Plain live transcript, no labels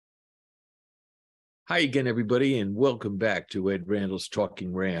Hi again, everybody, and welcome back to Ed Randall's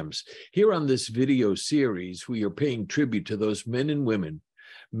Talking Rams. Here on this video series, we are paying tribute to those men and women,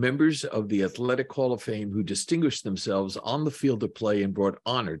 members of the Athletic Hall of Fame who distinguished themselves on the field of play and brought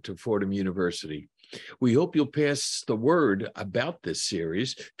honor to Fordham University. We hope you'll pass the word about this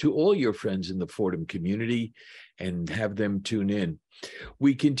series to all your friends in the Fordham community and have them tune in.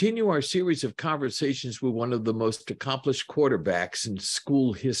 We continue our series of conversations with one of the most accomplished quarterbacks in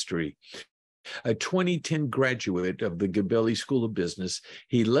school history. A 2010 graduate of the Gabelli School of Business,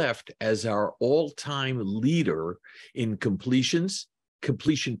 he left as our all-time leader in completions,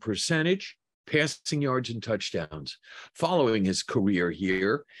 completion percentage, passing yards, and touchdowns. Following his career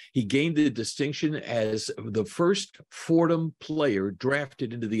here, he gained the distinction as the first Fordham player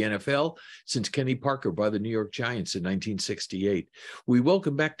drafted into the NFL since Kenny Parker by the New York Giants in 1968. We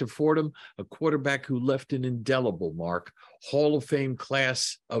welcome back to Fordham a quarterback who left an indelible mark, Hall of Fame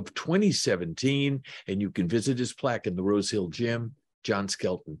class of 2017, and you can visit his plaque in the Rose Hill Gym, John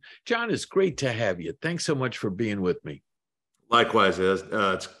Skelton. John, it's great to have you. Thanks so much for being with me. Likewise,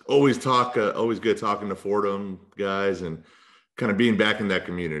 it's always good talking to Fordham guys and kind of being back in that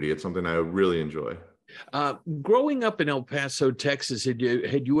community. It's something I really enjoy. Growing up in El Paso, Texas, had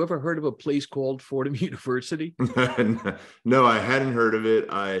you ever heard of a place called Fordham University? No, I hadn't heard of it.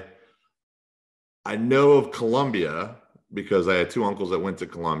 I know of Columbia because I had two uncles that went to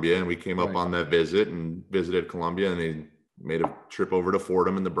Columbia, and we came up on that visit and visited Columbia, and they made a trip over to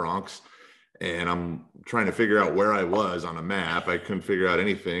Fordham in the Bronx. And I'm trying to figure out where I was on a map. I couldn't figure out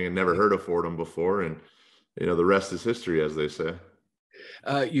anything and never heard of Fordham before. And, you know, the rest is history, as they say.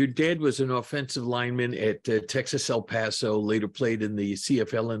 Your dad was an offensive lineman at Texas El Paso, later played in the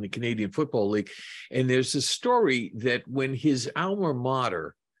CFL and the Canadian Football League. And there's a story that when his alma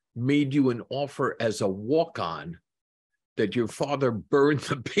mater made you an offer as a walk-on, that your father burned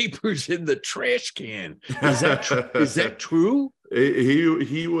the papers in the trash can. Is that true?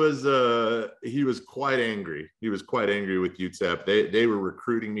 He was quite angry. He was quite angry with UTEP. They were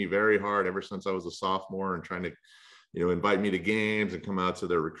recruiting me very hard ever since I was a sophomore and trying to, invite me to games and come out to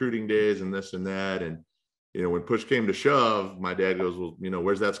their recruiting days and this and that. And, when push came to shove, my dad goes, well,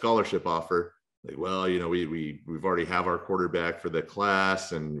 where's that scholarship offer? Like, well, we've already have our quarterback for the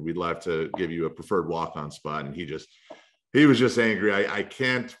class and we'd like to give you a preferred walk-on spot. And he was just angry. I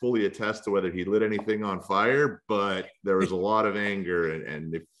can't fully attest to whether he lit anything on fire, but there was a lot of anger.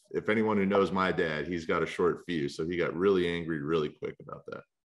 And if anyone who knows my dad, he's got a short fuse. So he got really angry really quick about that.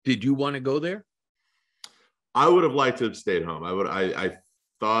 Did you want to go there? I would have liked to have stayed home. I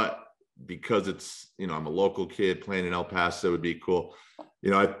thought because it's, I'm a local kid playing in El Paso, it would be cool.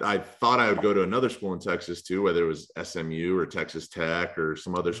 I thought I would go to another school in Texas too, whether it was SMU or Texas Tech or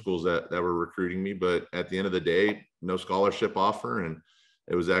some other schools that were recruiting me. But at the end of the day, no scholarship offer. And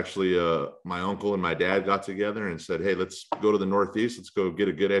it was actually my uncle and my dad got together and said, hey, let's go to the Northeast. Let's go get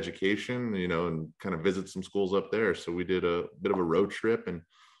a good education, and kind of visit some schools up there. So we did a bit of a road trip and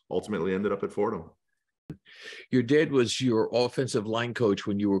ultimately ended up at Fordham. Your dad was your offensive line coach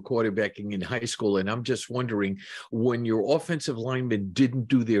when you were quarterbacking in high school. And I'm just wondering, when your offensive linemen didn't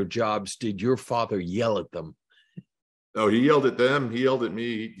do their jobs, did your father yell at them? Oh, he yelled at them. He yelled at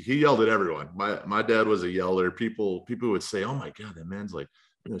me. He yelled at everyone. My dad was a yeller. People would say, oh my God, that man's like,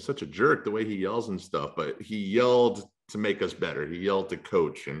 such a jerk the way he yells and stuff. But he yelled to make us better. He yelled to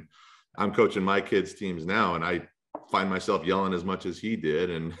coach. And I'm coaching my kids' teams now, and I find myself yelling as much as he did.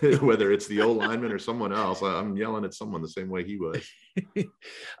 And whether it's the old lineman or someone else, I'm yelling at someone the same way he was.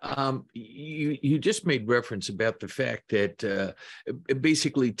 You just made reference about the fact that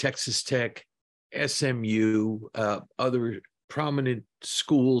basically Texas Tech, SMU, other prominent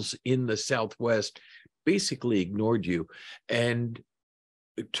schools in the Southwest basically ignored you. And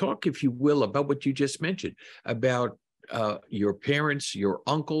talk, if you will, about what you just mentioned about your parents, your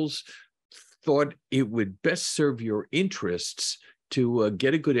uncles thought it would best serve your interests to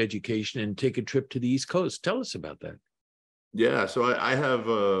get a good education and take a trip to the East Coast. Tell us about that. Yeah, so I have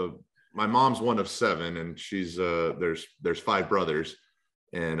my mom's one of seven, and she's there's five brothers,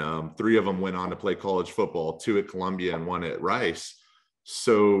 and three of them went on to play college football, two at Columbia and one at Rice.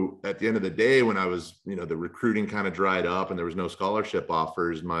 So at the end of the day, when I was, the recruiting kind of dried up and there was no scholarship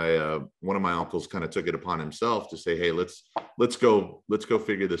offers, my one of my uncles kind of took it upon himself to say, hey, let's go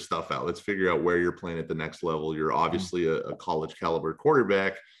figure this stuff out. Let's figure out where you're playing at the next level. You're obviously a college caliber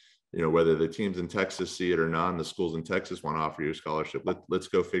quarterback, whether the teams in Texas see it or not, and the schools in Texas want to offer you a scholarship. Let's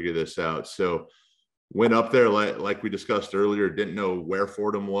go figure this out. So went up there, like we discussed earlier, didn't know where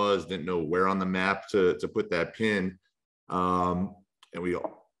Fordham was, didn't know where on the map to put that pin. And we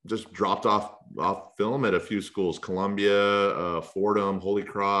just dropped off film at a few schools, Columbia, Fordham, Holy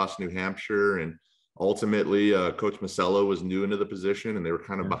Cross, New Hampshire, and ultimately, Coach Masello was new into the position, and they were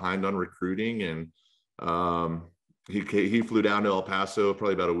kind of behind on recruiting. And he flew down to El Paso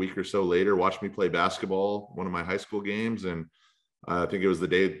probably about a week or so later, watched me play basketball, one of my high school games. And I think it was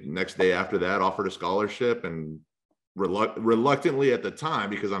the next day after that, offered a scholarship. And reluctantly at the time,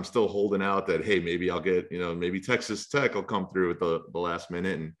 because I'm still holding out that, hey, maybe I'll get, maybe Texas Tech will come through at the last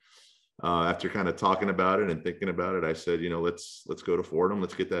minute. And after kind of talking about it and thinking about it, I said, let's go to Fordham,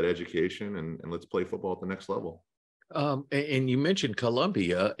 let's get that education, and let's play football at the next level. And you mentioned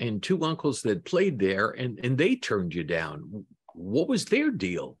Columbia and two uncles that played there, and they turned you down. What was their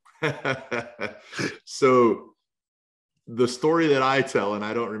deal? So the story that I tell, and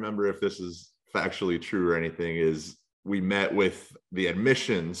I don't remember if this is factually true or anything, is we met with the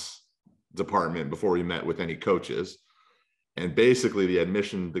admissions department before we met with any coaches. And basically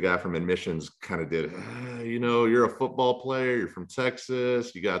the guy from admissions kind of did, you're a football player, you're from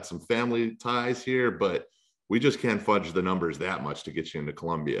Texas, you got some family ties here, but we just can't fudge the numbers that much to get you into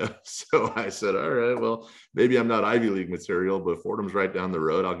Columbia. So I said, all right, well, maybe I'm not Ivy League material, but Fordham's right down the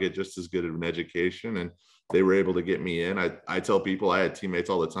road. I'll get just as good of an education. And they were able to get me in. I tell people, I had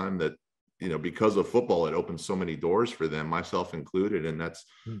teammates all the time that, because of football, it opened so many doors for them, myself included. And that's,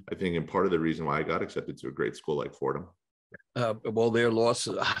 I think, in part of the reason why I got accepted to a great school like Fordham. Well, their loss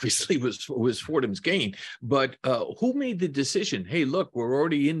obviously was Fordham's gain, but who made the decision? Hey, look, we're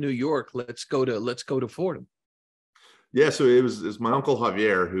already in New York. Let's go to Fordham. Yeah, so it was my uncle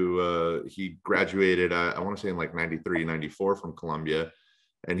Javier who he graduated, I want to say in like 93, 94 from Columbia,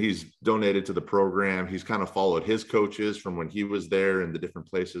 and he's donated to the program. He's kind of followed his coaches from when he was there and the different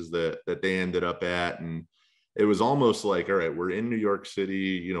places that they ended up at. And it was almost like, all right, we're in New York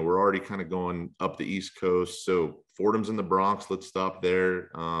City, we're already kind of going up the East Coast. So Fordham's in the Bronx, let's stop there.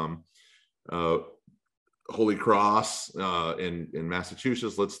 Holy Cross in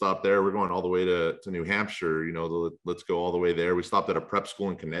Massachusetts, let's stop there. We're going all the way to New Hampshire, let's go all the way there. We stopped at a prep school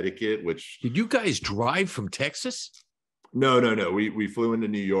in Connecticut, which... Did you guys drive from Texas? No. We flew into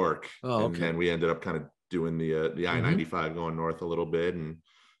New York. Oh, okay. And we ended up kind of doing the I-95 going north a little bit. And it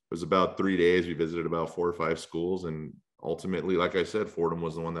was about 3 days. We visited about 4 or 5 schools. And ultimately, like I said, Fordham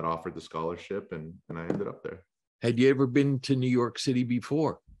was the one that offered the scholarship. And I ended up there. Had you ever been to New York City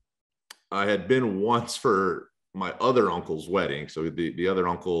before? I had been once for my other uncle's wedding. So the other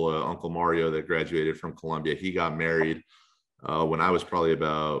uncle, Uncle Mario, that graduated from Columbia, he got married when I was probably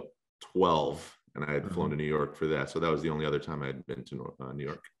about 12. And I had flown to New York for that. So that was the only other time I had been to New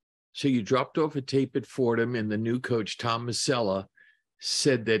York. So you dropped off a tape at Fordham, and the new coach, Tom Masella,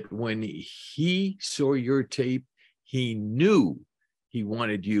 said that when he saw your tape, he knew he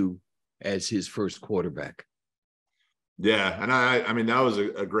wanted you as his first quarterback. Yeah. And I mean, that was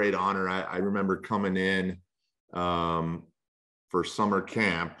a great honor. I remember coming in for summer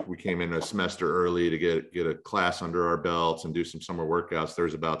camp. We came in a semester early to get a class under our belts and do some summer workouts.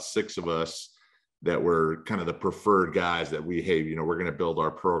 There's about 6 of us that were kind of the preferred guys that we're going to build our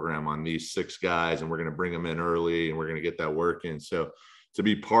program on these 6 guys, and we're going to bring them in early, and we're going to get that work in. So to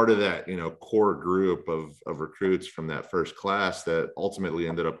be part of that, core group of recruits from that first class that ultimately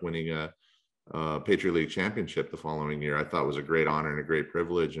ended up winning a Patriot League championship the following year, I thought was a great honor and a great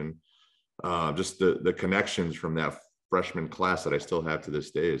privilege. And just the connections from that freshman class that I still have to this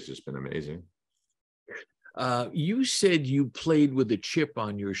day has just been amazing. You said you played with a chip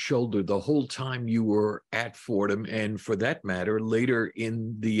on your shoulder the whole time you were at Fordham, and for that matter, later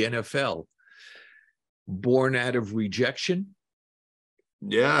in the NFL. Born out of rejection?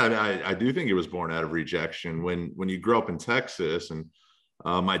 Yeah, I do think it was born out of rejection. When you grow up in Texas, and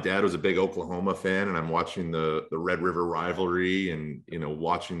my dad was a big Oklahoma fan, and I'm watching the Red River rivalry, and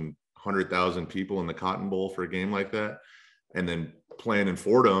watching 100,000 people in the Cotton Bowl for a game like that, and then playing in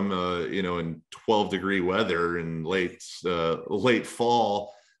Fordham, in 12-degree weather in late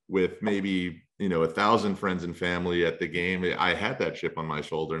fall with maybe 1,000 friends and family at the game. I had that chip on my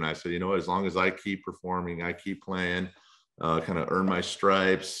shoulder, and I said, as long as I keep performing, I keep playing, kind of earn my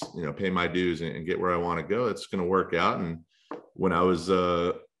stripes, pay my dues, and get where I want to go, it's going to work out. And when I was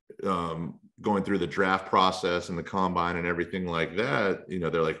going through the draft process and the combine and everything like that,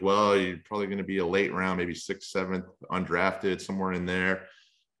 they're like, well, you're probably going to be a late round, maybe 6th, 7th, undrafted, somewhere in there.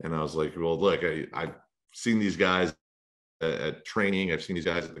 And I was like, well, look, I've seen these guys at training. I've seen these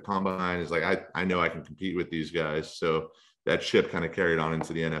guys at the combine. It's like, I know I can compete with these guys. So that chip kind of carried on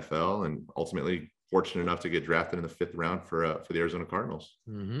into the NFL, and ultimately fortunate enough to get drafted in the 5th round for the Arizona Cardinals.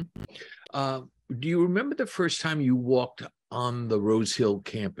 Mm-hmm. Do you remember the first time you walked on the Rose Hill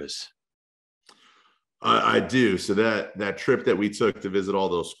campus? I do. So that trip that we took to visit all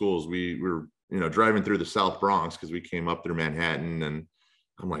those schools, we were, driving through the South Bronx, because we came up through Manhattan and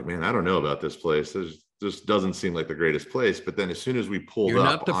I'm like, man, I don't know about this place. There's just doesn't seem like the greatest place. But then as soon as we pulled You're up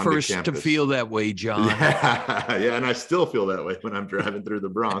not the onto first campus, to feel that way, John. yeah, and I still feel that way when I'm driving through the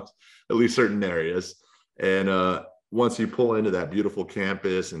Bronx, at least certain areas. And once you pull into that beautiful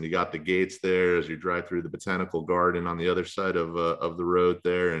campus and you got the gates there as you drive through the botanical garden on the other side of the road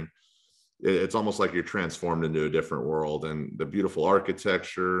there, and it's almost like you're transformed into a different world, and the beautiful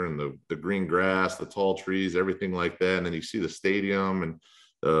architecture and the green grass, the tall trees, everything like that. And then you see the stadium and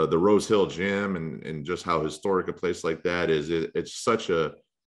the Rose Hill Gym, and just how historic a place like that is. It's such a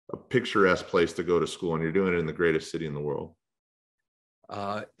picturesque place to go to school, and you're doing it in the greatest city in the world.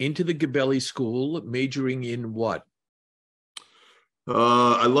 Into the Gabelli School, majoring in what?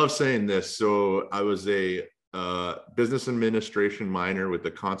 I love saying this. So I was a business administration minor with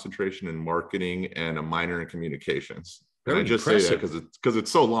a concentration in marketing and a minor in communications. Very and I just impressive. say that because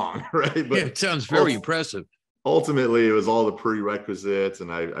it's so long, right? But yeah, it sounds very impressive. Ultimately, it was all the prerequisites,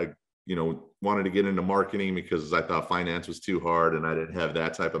 and I wanted to get into marketing because I thought finance was too hard, and I didn't have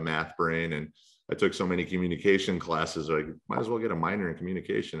that type of math brain. And I took so many communication classes, I might as well get a minor in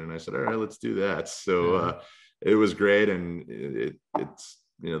communication. And I said, all right, let's do that. So it was great, and it's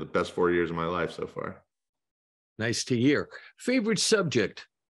the best 4 years of my life so far. Nice to hear. Favorite subject?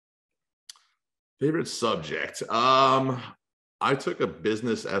 Favorite subject? I took a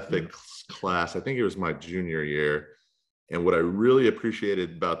business ethics class. I think it was my junior year. And what I really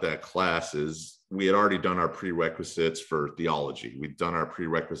appreciated about that class is we had already done our prerequisites for theology. We'd done our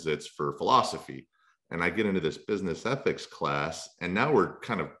prerequisites for philosophy. And I get into this business ethics class, and now we're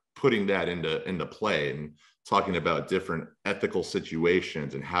kind of putting that into play and talking about different ethical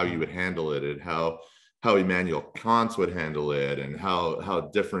situations and how you would handle it, and how Immanuel Kant would handle it, and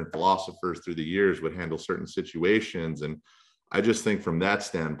how different philosophers through the years would handle certain situations. And I just think from that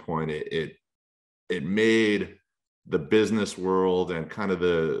standpoint, it made the business world and kind of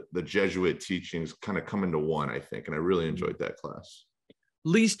the Jesuit teachings kind of come into one, I think. And I really enjoyed that class.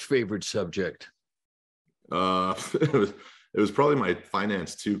 Least favorite subject? It was probably my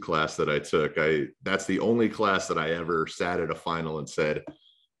Finance 2 class that I took. That's the only class that I ever sat at a final and said,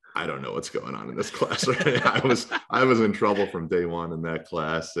 I don't know what's going on in this class. Right? I was in trouble from day one in that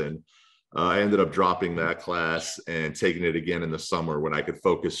class. And I ended up dropping that class and taking it again in the summer when I could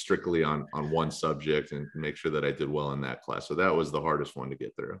focus strictly on one subject and make sure that I did well in that class. So that was the hardest one to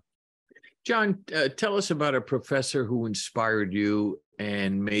get through. John, tell us about a professor who inspired you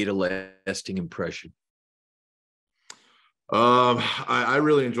and made a lasting impression. I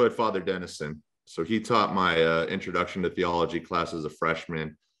really enjoyed Father Dennison. So he taught my introduction to theology class as a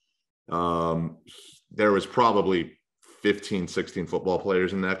freshman. There was probably 15, 16 football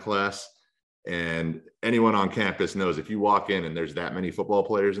players in that class. And anyone on campus knows if you walk in and there's that many football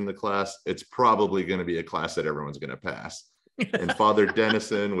players in the class, it's probably going to be a class that everyone's going to pass. And Father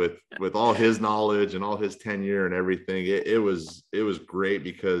Dennison, with all his knowledge and all his tenure and everything, it was great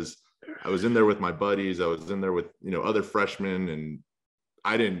because I was in there with my buddies. I was in there with other freshmen, and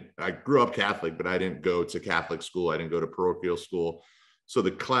I grew up Catholic, but I didn't go to Catholic school. I didn't go to parochial school. So the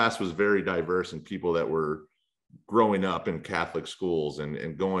class was very diverse, and people that were growing up in Catholic schools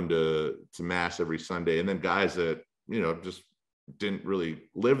and going to mass every Sunday, and then guys that just didn't really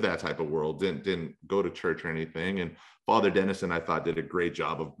live that type of world, didn't go to church or anything. And Father Dennison, I thought, did a great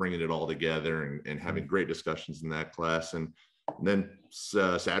job of bringing it all together and having great discussions in that class. And then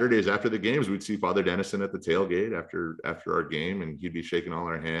Saturdays after the games, we'd see Father Dennison at the tailgate after our game, and he'd be shaking all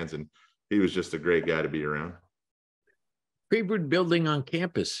our hands, and he was just a great guy to be around. Favorite building on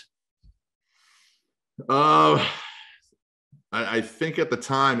campus? I think at the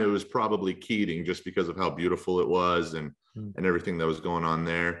time it was probably Keating, just because of how beautiful it was and everything that was going on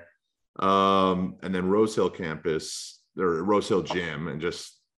there. And then Rose Hill campus, or Rose Hill gym, and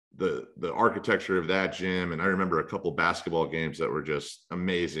just the architecture of that gym. And I remember a couple basketball games that were just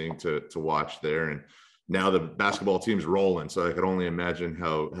amazing to watch there. And now the basketball team's rolling, so I could only imagine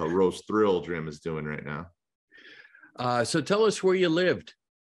how Rose Thrill gym is doing right now. So tell us where you lived.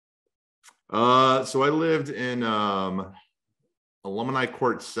 So I lived in Alumni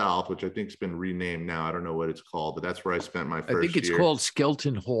Court South, which I think has been renamed now. I don't know what it's called, but that's where I spent my first year. I think it's called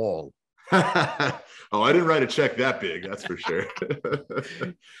Skelton Hall. Oh, I didn't write a check that big, that's for sure.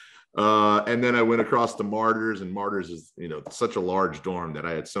 And then I went across to Martyrs, and Martyrs is, such a large dorm that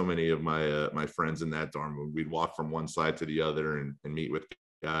I had so many of my friends in that dorm. We'd walk from one side to the other and meet with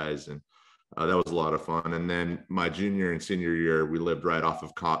guys, and that was a lot of fun. And then my junior and senior year, we lived right off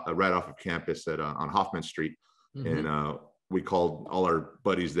of campus on Hoffman Street, and we called all our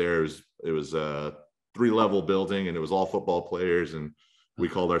buddies there. It was a 3-level building, and it was all football players, and we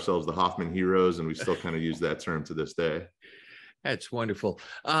called ourselves the Hoffman Heroes, and we still kind of use that term to this day. That's wonderful.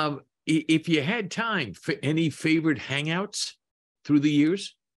 If you had time for any favorite hangouts through the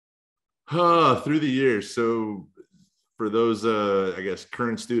years? Through the years. So for those, I guess,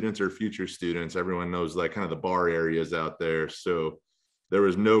 current students or future students, everyone knows like kind of the bar areas out there. So there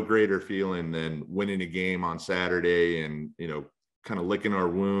was no greater feeling than winning a game on Saturday and, kind of licking our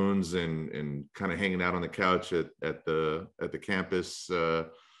wounds and kind of hanging out on the couch at the campus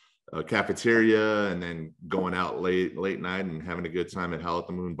cafeteria, and then going out late night and having a good time at Howl at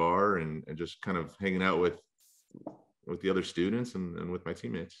the Moon Bar and just kind of hanging out with the other students and with my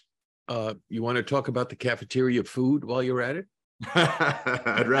teammates. You want to talk about the cafeteria food while you're at it?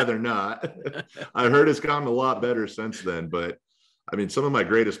 I'd rather not. I heard it's gotten a lot better since then, but I mean, some of my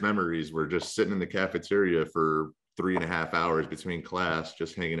greatest memories were just sitting in the cafeteria for 3.5 hours between class,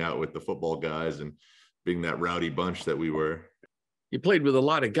 just hanging out with the football guys and being that rowdy bunch that we were. You played with a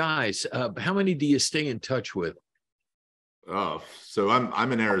lot of guys. How many do you stay in touch with? Oh, so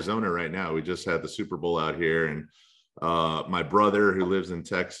I'm in Arizona right now. We just had the Super Bowl out here, and my brother who lives in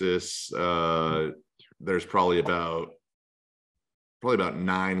Texas, there's probably about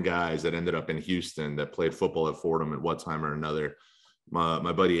 9 guys that ended up in Houston that played football at Fordham at one time or another.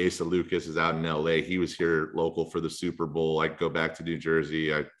 My buddy Asa Lucas is out in LA. He was here local for the Super Bowl. I go back to New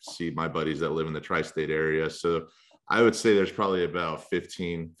Jersey. I see my buddies that live in the tri-state area. So I would say there's probably about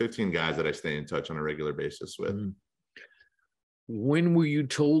 15 guys that I stay in touch on a regular basis with. Mm-hmm. When were you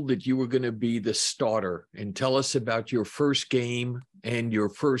told that you were going to be the starter? And tell us about your first game and your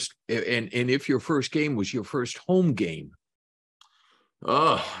first, and if your first game was your first home game.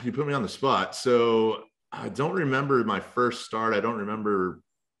 Oh, you put me on the spot. So I don't remember my first start. I don't remember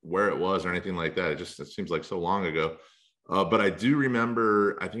where it was or anything like that. It seems like so long ago. But I do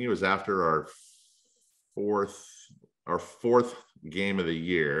remember, I think it was after our fourth game of the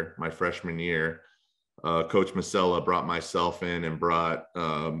year, my freshman year. Coach Masella brought myself in and brought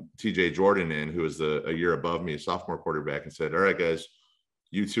TJ Jordan in, who was a year above me, a sophomore quarterback, and said, "All right, guys,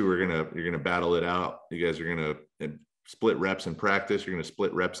 you two you're gonna battle it out. You guys are gonna split reps in practice. You're gonna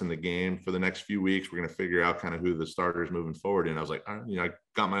split reps in the game for the next few weeks. We're gonna figure out kind of who the starters moving forward." And I was like, I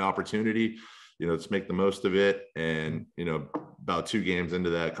got my opportunity. Let's make the most of it. And about 2 games into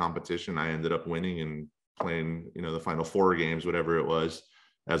that competition, I ended up winning and playing the final 4 games, whatever it was,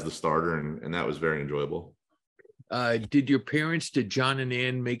 as the starter, and that was very enjoyable. Did John and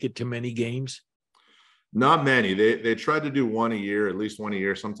Ann make it to many games? Not many. They tried to do one a year, at least one a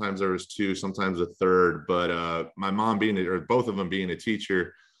year. Sometimes there was 2, sometimes a third. But my mom both of them being a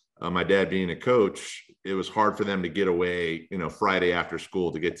teacher, my dad being a coach, it was hard for them to get away, Friday after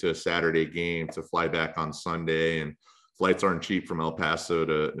school to get to a Saturday game, to fly back on Sunday. And flights aren't cheap from El Paso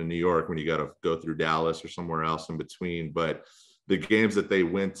to New York when you got to go through Dallas or somewhere else in between. But the games that they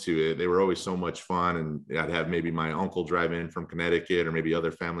went to, they were always so much fun. And I'd have maybe my uncle drive in from Connecticut, or maybe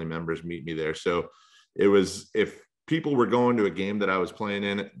other family members meet me there. So it was, if people were going to a game that I was playing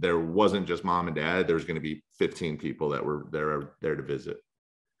in, there wasn't just mom and dad. There was going to be 15 people that were there to visit.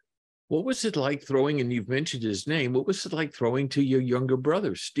 What was it like throwing, and you've mentioned his name, what was it like throwing to your younger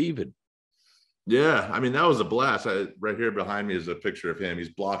brother, Steven? Yeah, I mean, that was a blast. Right here behind me is a picture of him. He's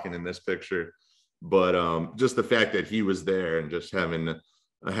blocking in this picture. But just the fact that he was there, and just having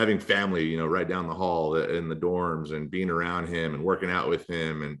family, right down the hall in the dorms, and being around him and working out with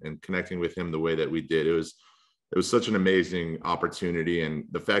him and connecting with him the way that we did, it was such an amazing opportunity. And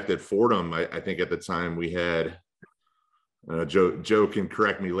the fact that Fordham, I think at the time we had, Joe can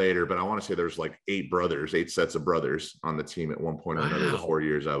correct me later, but I want to say there's like 8 sets of brothers on the team at one point or another, the 4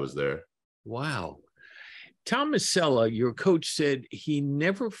 years I was there. Wow. Tom Masella, your coach, said he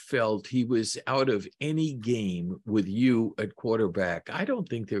never felt he was out of any game with you at quarterback. I don't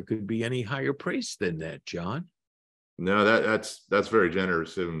think there could be any higher praise than that, John. No, that's very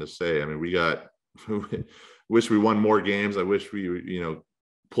generous of him to say. I mean, wish we won more games. I wish we,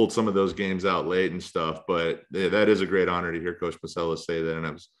 pulled some of those games out late and stuff, but that is a great honor to hear Coach Masella say that. And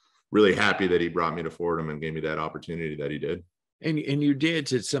I was really happy that he brought me to Fordham and gave me that opportunity that he did. And your dad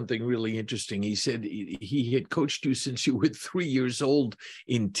said something really interesting. He said he had coached you since you were 3 years old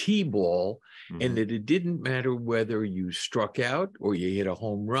in T-ball, mm-hmm. and that it didn't matter whether you struck out or you hit a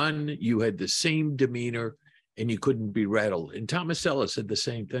home run, you had the same demeanor and you couldn't be rattled. And Tom Masella said the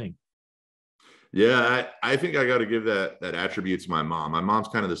same thing. Yeah, I think I got to give that attribute to my mom. My mom's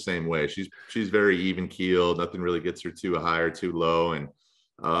kind of the same way. She's very even keeled. Nothing really gets her too high or too low. And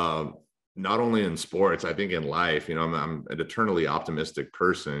not only in sports, I think in life, I'm an eternally optimistic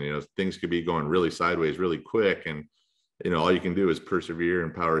person. Things could be going really sideways really quick, and all you can do is persevere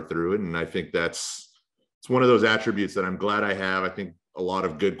and power through it. And I think it's one of those attributes that I'm glad I have. I think a lot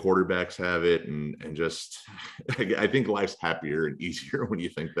of good quarterbacks have it, and just I think life's happier and easier when you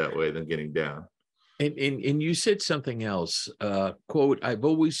think that way than getting down. And you said something else, quote, "I've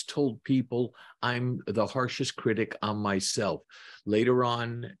always told people I'm the harshest critic on myself." Later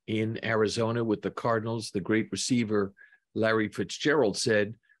on in Arizona with the Cardinals, the great receiver Larry Fitzgerald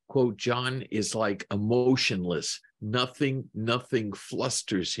said, quote, "John is like emotionless. Nothing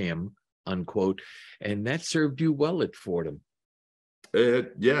flusters him," unquote. And that served you well at Fordham.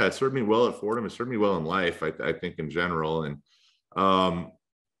 Yeah, it served me well at Fordham. It served me well in life, I think, in general. And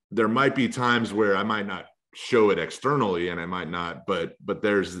there might be times where I might not show it externally, and I might not, but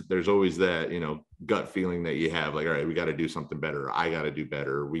there's always that, gut feeling that you have, like, all right, we got to do something better. I got to do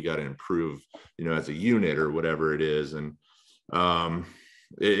better. We got to improve, as a unit or whatever it is. And I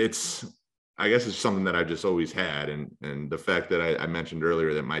guess it's something that I've just always had. And the fact that I mentioned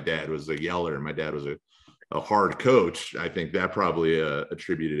earlier that my dad was a yeller and my dad was a hard coach, I think that probably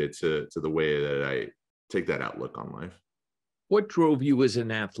attributed it to the way that I take that outlook on life. What drove you as an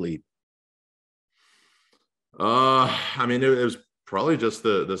athlete? I mean, it was probably just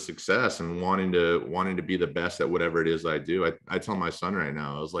the success and wanting to be the best at whatever it is I do. I tell my son right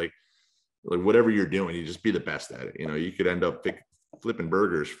now, I was like whatever you're doing, you just be the best at it. You could end up flipping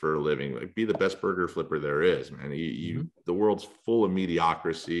burgers for a living. Like, be the best burger flipper there is, man. The world's full of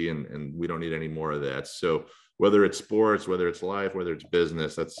mediocrity, and we don't need any more of that. So whether it's sports, whether it's life, whether it's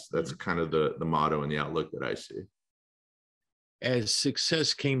business, that's kind of the motto and the outlook that I see. As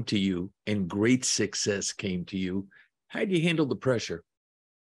success came to you, and great success came to you, how do you handle the pressure?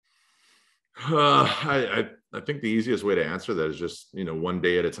 I think the easiest way to answer that is just, one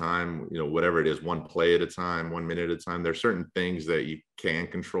day at a time, whatever it is, one play at a time, 1 minute at a time. There's certain things that you can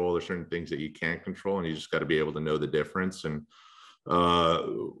control. There's certain things that you can't control, and you just got to be able to know the difference. And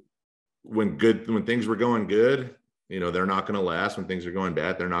when things were going good, they're not going to last. When things are going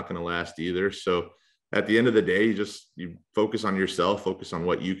bad, they're not going to last either. So at the end of the day, you focus on yourself, focus on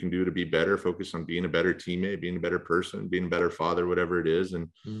what you can do to be better, focus on being a better teammate, being a better person, being a better father, whatever it is. And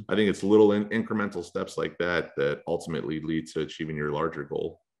I think it's little incremental steps like that ultimately lead to achieving your larger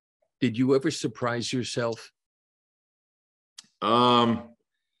goal. Did you ever surprise yourself? There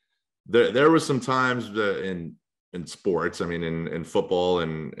was some times that in sports, I mean, in football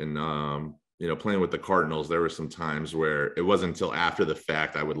and playing with the Cardinals, there were some times where it wasn't until after the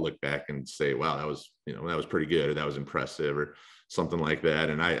fact I would look back and say, wow, that was pretty good, or that was impressive, or something like that.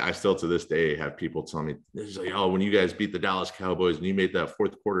 And I still to this day have people tell me, it's like, oh, when you guys beat the Dallas Cowboys and you made that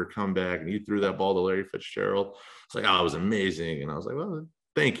fourth quarter comeback and you threw that ball to Larry Fitzgerald, it's like, oh, it was amazing. And I was like, well,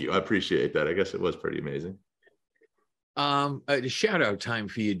 thank you. I appreciate that. I guess it was pretty amazing. Shout out time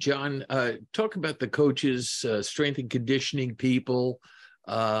for you, John. Talk about the coaches, strength and conditioning people,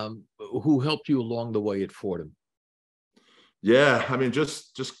 who helped you along the way at Fordham. Yeah, I mean,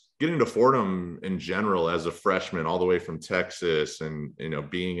 just getting to Fordham in general as a freshman, all the way from Texas, and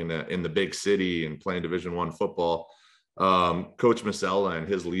being in the big city and playing Division I football. Coach Masella and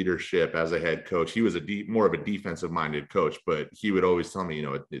his leadership as a head coach, he was more of a defensive minded coach, but he would always tell me,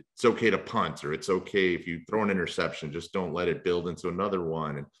 it's okay to punt, or it's okay if you throw an interception, just don't let it build into another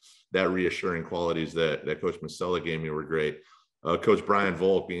one. And that reassuring qualities that Coach Masella gave me were great. Coach Brian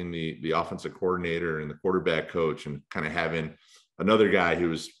Volk being the offensive coordinator and the quarterback coach, and kind of having another guy who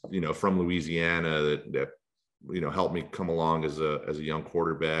was, from Louisiana that helped me come along as a young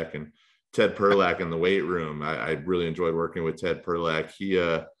quarterback. And Ted Perlak in the weight room. I really enjoyed working with Ted Perlak.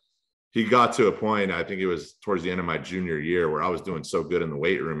 He got to a point, I think it was towards the end of my junior year, where I was doing so good in the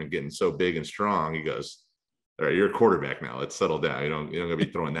weight room and getting so big and strong. He goes, all right, you're a quarterback now. Let's settle down. You're not going to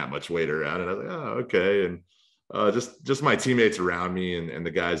be throwing that much weight around. And I was like, oh, okay. And just my teammates around me, and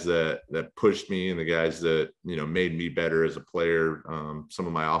the guys that pushed me, and the guys that, made me better as a player. Some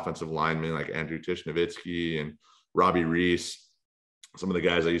of my offensive linemen like Andrew Tishnevitsky and Robbie Reese. Some of the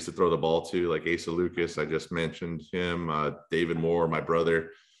guys I used to throw the ball to, like Asa Lucas, I just mentioned him, David Moore, my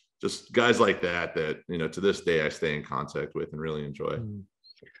brother, just guys like that, to this day I stay in contact with and really enjoy.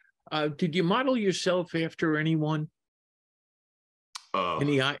 Did you model yourself after anyone?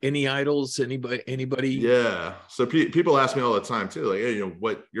 Any idols, anybody? Yeah. So people ask me all the time too, like, hey,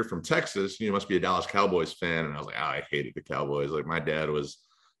 what, you're from Texas, you must be a Dallas Cowboys fan. And I was like, I hated the Cowboys. Like, my dad was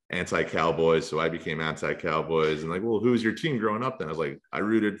anti-Cowboys, so I became anti-Cowboys. And like, well, who was your team growing up then? I was like, I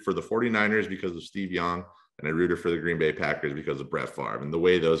rooted for the 49ers because of Steve Young, and I rooted for the Green Bay Packers because of Brett Favre. And the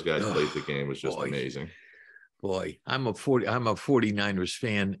way those guys played the game was just amazing. Boy, I'm a 49ers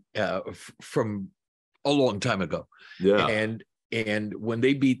fan from a long time ago. Yeah. And when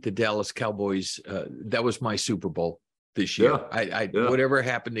they beat the Dallas Cowboys, that was my Super Bowl. this year. Yeah. I Yeah. whatever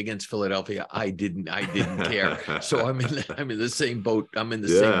happened against Philadelphia, I didn't care. So I'm in the same boat. I'm in the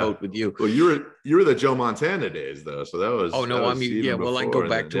same boat with you. Well, you were the Joe Montana days though, so that was Oh no, I mean, even yeah. Well, I before go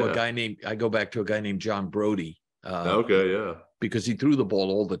back then. to a guy named John Brody. Okay, yeah. Because he threw the ball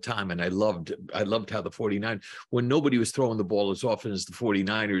all the time. And I loved how the 49, when nobody was throwing the ball as often as the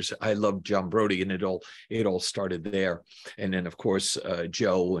 49ers, I loved John Brody, and it all started there. And then of course,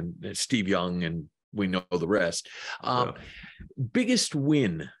 Joe and Steve Young, and we know the rest. Biggest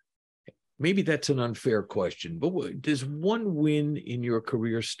win. Maybe that's an unfair question, but does one win in your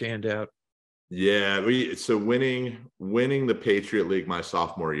career stand out? Yeah, winning the Patriot League my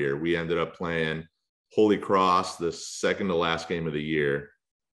sophomore year, we ended up playing Holy Cross the second to last game of the year,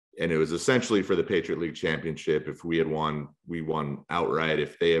 and it was essentially for the Patriot League championship. If we had won, we won outright.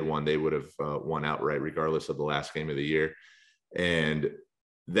 If they had won, they would have won outright, regardless of the last game of the year. And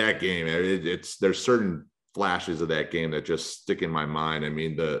that game, there's certain flashes of that game that just stick in my mind. I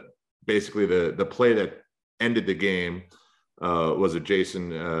mean, the play that ended the game was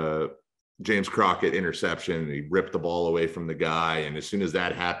a James Crockett interception. He ripped the ball away from the guy. And as soon as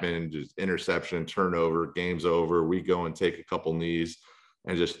that happened, just interception, turnover, game's over. We go and take a couple knees,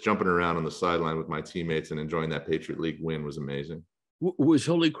 and just jumping around on the sideline with my teammates and enjoying that Patriot League win was amazing. Was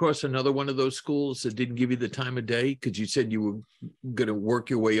Holy Cross another one of those schools that didn't give you the time of day? Because you said you were going to work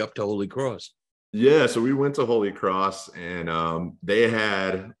your way up to Holy Cross. Yeah. So we went to Holy Cross, and they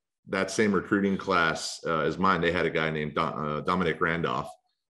had that same recruiting class as mine. They had a guy named Dominic Randolph.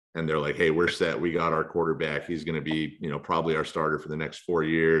 And they're like, hey, we're set. We got our quarterback. He's going to be, probably our starter for the next 4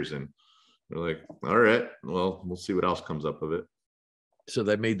 years. And we're like, all right, well, we'll see what else comes up of it. So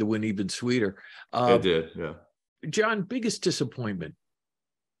that made the win even sweeter. It did, yeah. John, biggest disappointment?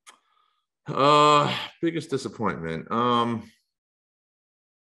 Biggest disappointment. I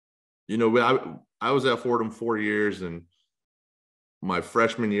was at Fordham 4 years, and my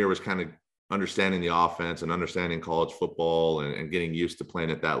freshman year was kind of understanding the offense and understanding college football and getting used to playing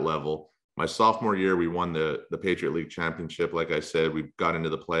at that level. My sophomore year, we won the Patriot League championship. Like I said, we got into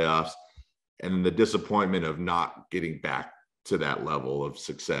the playoffs, and the disappointment of not getting back to that level of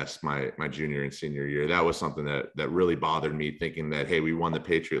success my junior and senior year, that was something that really bothered me, thinking that, hey, we won the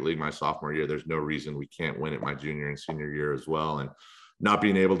Patriot League my sophomore year. There's no reason we can't win it my junior and senior year as well. And not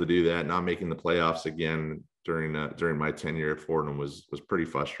being able to do that, not making the playoffs again during my tenure at Fordham was pretty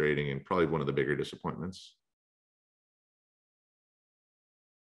frustrating, and probably one of the bigger disappointments.